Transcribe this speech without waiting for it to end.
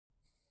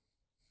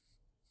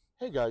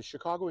Hey guys,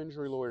 Chicago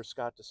injury lawyer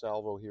Scott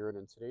DeSalvo here, and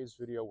in today's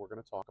video we're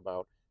going to talk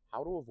about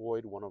how to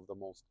avoid one of the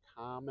most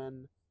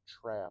common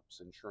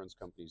traps insurance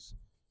companies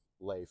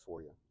lay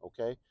for you,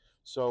 okay?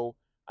 So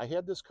I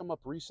had this come up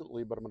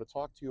recently, but I'm going to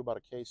talk to you about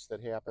a case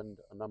that happened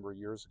a number of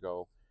years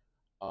ago.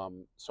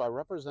 So I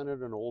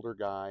represented an older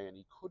guy, and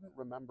he couldn't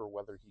remember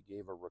whether he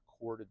gave a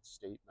recorded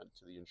statement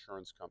to the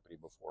insurance company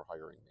before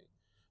hiring me.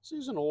 So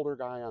he's an older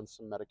guy on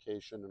some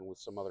medication and with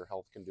some other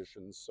health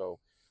conditions, so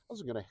I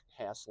wasn't going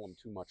to hassle him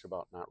too much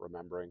about not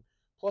remembering.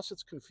 Plus,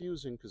 it's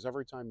confusing because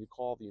every time you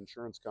call the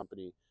insurance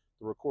company,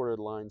 the recorded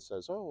line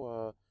says,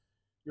 your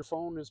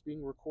phone is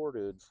being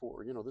recorded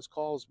for, this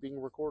call is being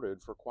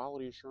recorded for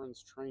quality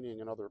assurance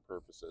training and other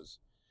purposes.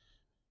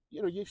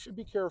 You should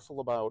be careful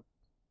about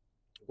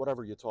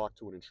whatever you talk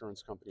to an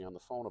insurance company on the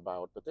phone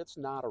about, but that's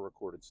not a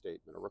recorded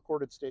statement. A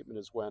recorded statement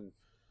is when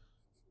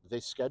they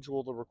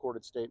schedule the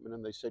recorded statement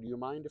and they say, do you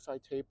mind if I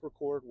tape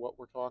record what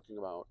we're talking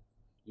about?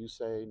 You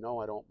say, no,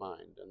 I don't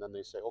mind. And then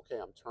they say, okay,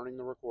 I'm turning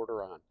the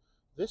recorder on.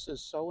 This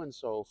is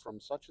so-and-so from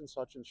such and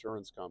such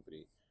insurance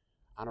company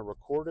on a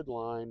recorded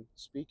line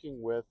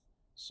speaking with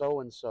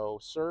so-and-so.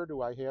 Sir,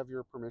 do I have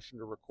your permission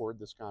to record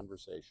this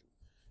conversation?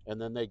 And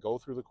then they go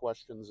through the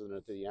questions, and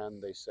at the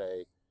end they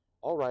say,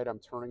 all right, I'm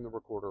turning the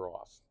recorder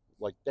off.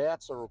 Like,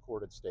 that's a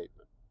recorded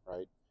statement,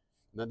 right?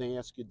 And then they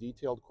ask you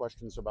detailed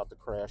questions about the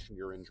crash and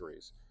your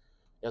injuries.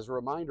 As a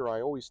reminder,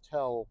 I always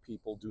tell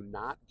people, do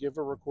not give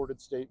a recorded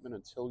statement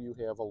until you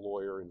have a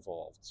lawyer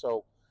involved.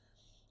 So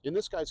in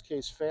this guy's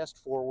case, fast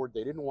forward,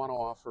 they didn't want to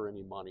offer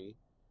any money,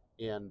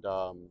 and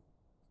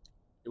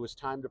it was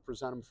time to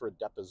present him for a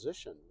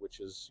deposition,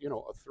 which is, a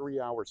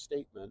 3-hour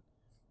statement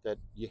that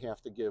you have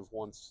to give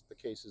once the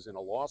case is in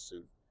a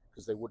lawsuit,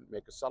 because they wouldn't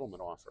make a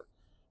settlement offer.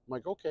 I'm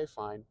like, okay,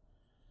 fine.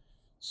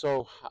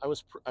 So I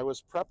was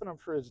prepping him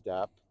for his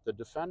dep. The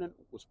defendant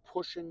was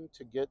pushing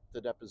to get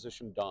the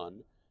deposition done,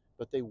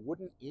 but they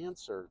wouldn't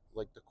answer.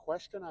 Like, the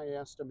question I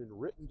asked him in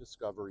written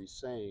discovery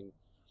saying,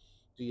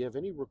 do you have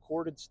any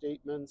recorded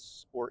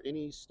statements or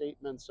any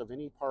statements of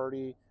any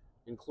party,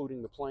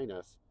 including the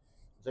plaintiff?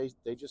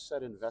 They just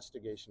said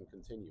investigation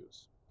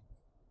continues.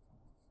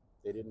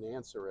 They didn't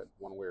answer it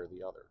one way or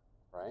the other,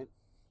 right?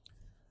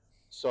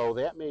 So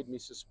that made me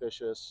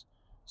suspicious.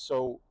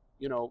 So,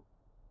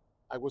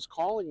 I was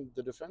calling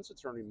the defense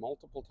attorney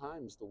multiple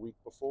times the week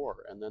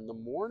before, and then the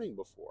morning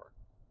before,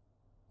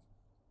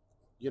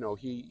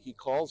 he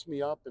calls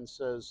me up and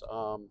says,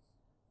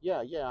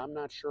 yeah, I'm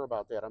not sure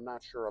about that. I'm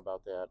not sure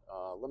about that.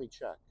 Let me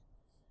check.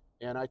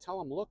 And I tell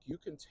him, look, you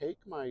can take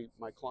my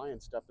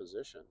client's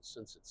deposition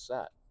since it's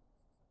set,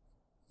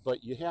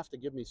 but you have to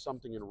give me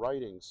something in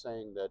writing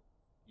saying that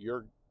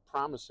you're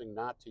promising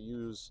not to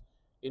use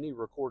any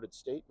recorded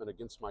statement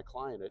against my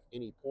client at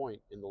any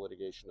point in the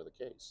litigation of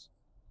the case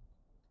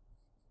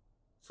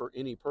for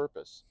any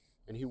purpose.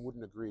 And he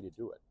wouldn't agree to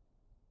do it.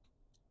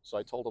 So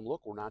I told him,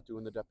 look, we're not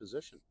doing the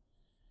deposition.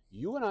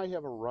 You and I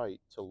have a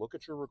right to look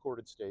at your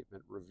recorded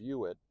statement,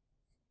 review it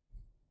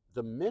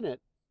the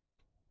minute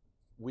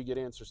we get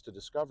answers to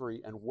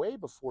discovery and way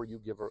before you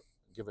give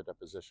a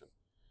deposition.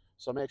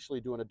 So I'm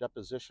actually doing a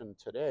deposition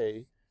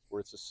today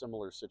where it's a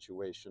similar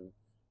situation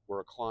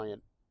where a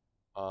client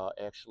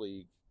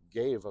actually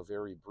gave a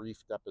very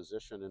brief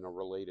deposition in a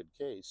related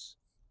case.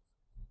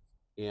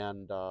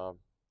 And,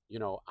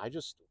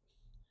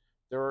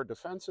 there are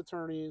defense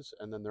attorneys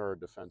and then there are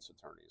defense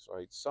attorneys,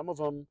 right? Some of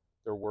them,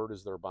 their word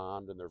is their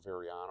bond and they're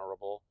very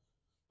honorable.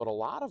 But a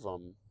lot of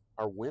them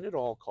are win at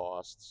all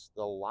costs.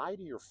 They'll lie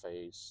to your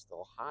face.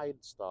 They'll hide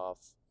stuff.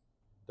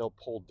 They'll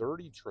pull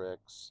dirty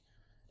tricks.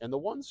 And the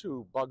ones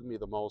who bug me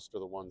the most are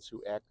the ones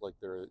who act like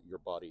they're your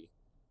buddy.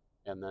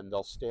 And then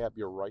they'll stab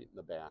you right in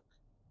the back.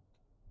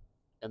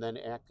 And then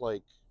act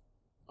like,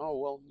 oh,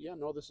 well, yeah,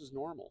 no, this is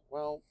normal.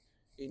 Well,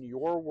 in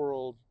your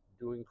world,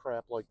 doing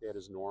crap like that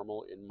is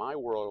normal. In my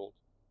world,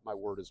 my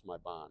word is my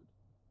bond.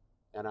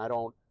 And I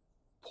don't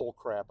pull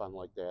crap on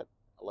like that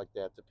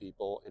to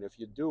people. And if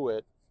you do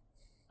it,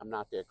 I'm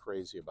not that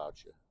crazy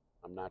about you.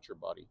 I'm not your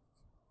buddy.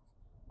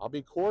 I'll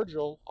be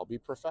cordial. I'll be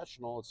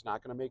professional. It's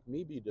not going to make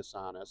me be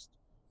dishonest,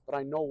 but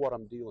I know what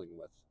I'm dealing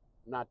with.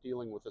 I'm not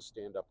dealing with a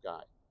stand-up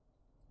guy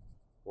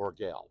or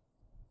gal.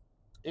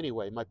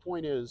 Anyway, my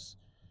point is,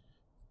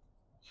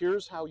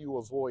 here's how you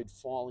avoid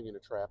falling in a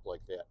trap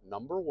like that.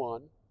 Number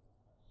one,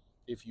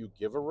 if you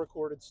give a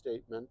recorded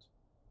statement,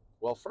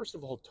 well, first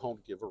of all,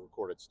 don't give a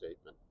recorded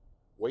statement.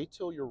 Wait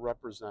till you're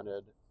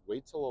represented.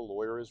 Wait till a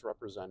lawyer is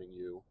representing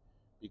you,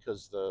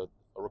 because a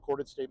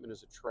recorded statement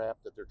is a trap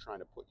that they're trying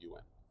to put you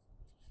in.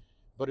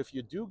 But if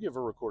you do give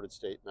a recorded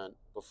statement,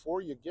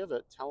 before you give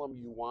it, tell them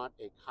you want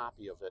a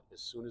copy of it as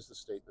soon as the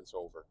statement's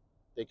over.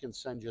 They can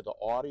send you the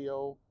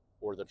audio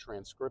or the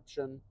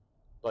transcription,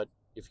 but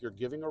if you're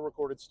giving a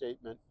recorded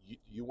statement,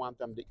 you want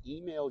them to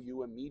email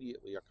you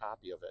immediately a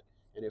copy of it.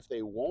 And if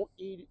they won't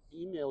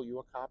email you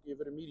a copy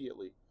of it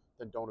immediately,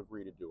 then don't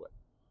agree to do it.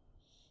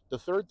 The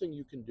third thing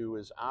you can do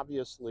is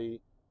obviously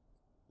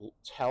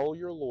tell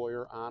your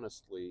lawyer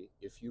honestly,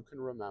 if you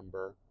can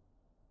remember,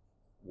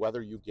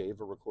 whether you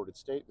gave a recorded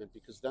statement,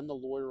 because then the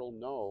lawyer will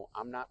know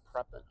I'm not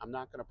going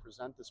to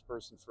present this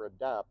person for a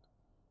dep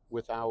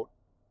without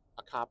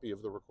a copy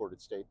of the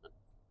recorded statement,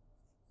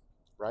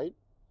 right?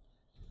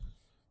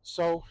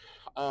 So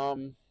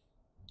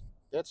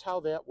that's how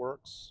that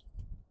works,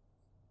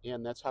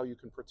 and that's how you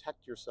can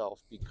protect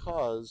yourself,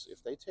 because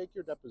if they take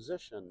your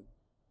deposition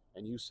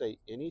and you say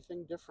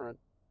anything different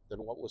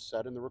than what was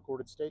said in the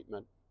recorded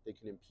statement, they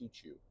can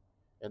impeach you.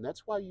 And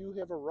that's why you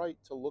have a right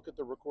to look at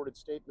the recorded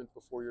statement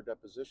before your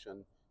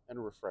deposition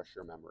and refresh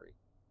your memory.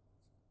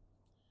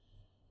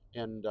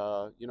 And,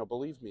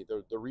 believe me,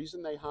 the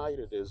reason they hide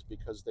it is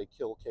because they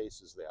kill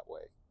cases that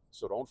way.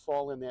 So don't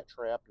fall in that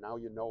trap. Now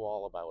you know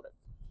all about it.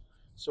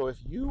 So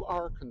if you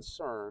are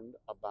concerned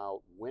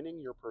about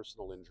winning your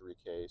personal injury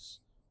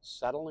case,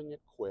 settling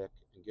it quick,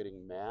 and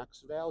getting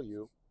max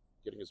value,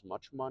 getting as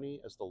much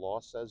money as the law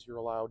says you're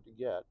allowed to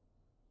get,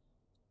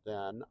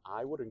 then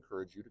I would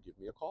encourage you to give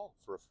me a call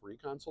for a free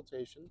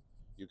consultation.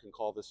 You can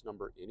call this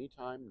number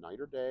anytime, night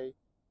or day,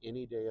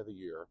 any day of the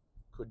year.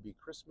 Could be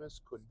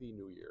Christmas, could be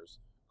New Year's,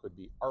 could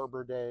be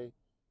Arbor Day,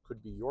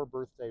 could be your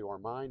birthday or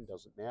mine,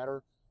 doesn't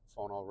matter.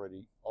 Phone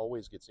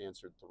always gets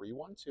answered.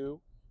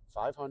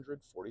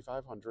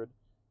 312-500-4500.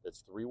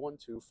 That's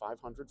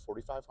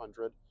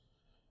 312-500-4500.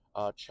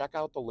 Check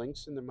out the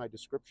links in my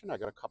description. I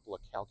got a couple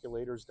of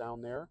calculators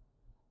down there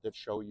that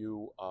show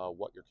you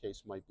what your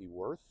case might be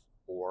worth,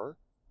 or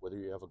whether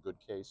you have a good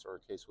case or a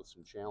case with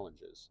some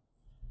challenges.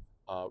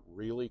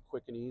 Really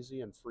quick and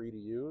easy and free to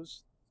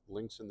use.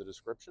 Links in the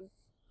description.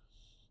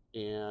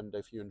 And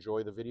if you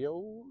enjoy the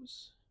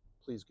videos,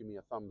 please give me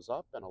a thumbs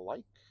up and a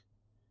like,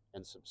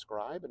 and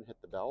subscribe and hit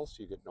the bell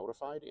so you get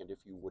notified. And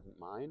if you wouldn't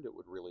mind, it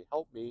would really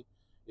help me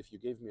if you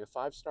gave me a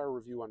 5-star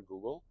review on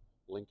Google.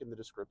 Link in the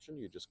description.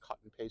 You just cut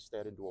and paste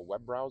that into a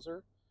web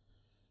browser,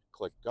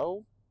 click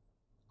go,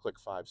 click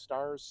 5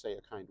 stars, say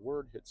a kind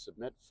word, hit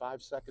submit.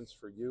 5 seconds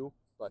for you,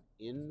 but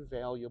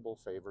invaluable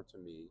favor to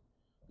me,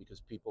 because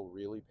people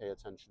really pay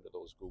attention to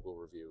those Google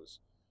reviews.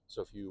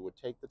 So if you would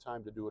take the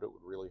time to do it, it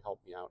would really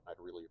help me out. I'd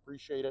really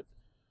appreciate it.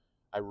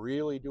 I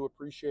really do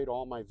appreciate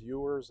all my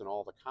viewers and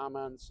all the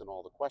comments and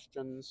all the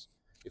questions.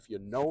 If you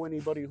know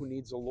anybody who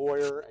needs a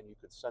lawyer and you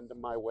could send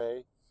them my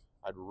way,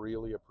 I'd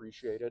really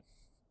appreciate it.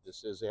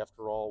 This is,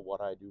 after all,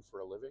 what I do for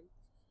a living.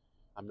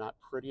 I'm not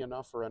pretty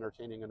enough or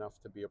entertaining enough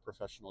to be a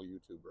professional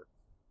YouTuber.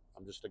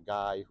 I'm just a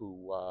guy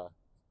who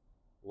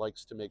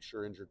likes to make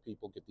sure injured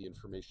people get the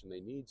information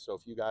they need. So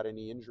if you got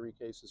any injury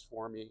cases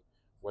for me,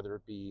 whether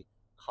it be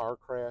car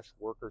crash,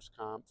 workers'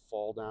 comp,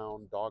 fall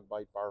down, dog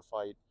bite, bar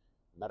fight,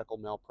 medical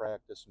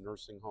malpractice,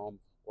 nursing home,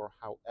 or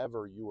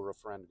however you or a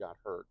friend got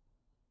hurt,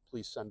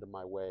 please send them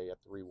my way at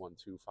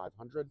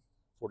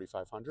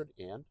 312-500-4500.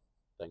 And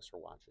thanks for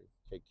watching.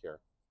 Take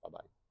care.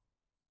 Bye-bye.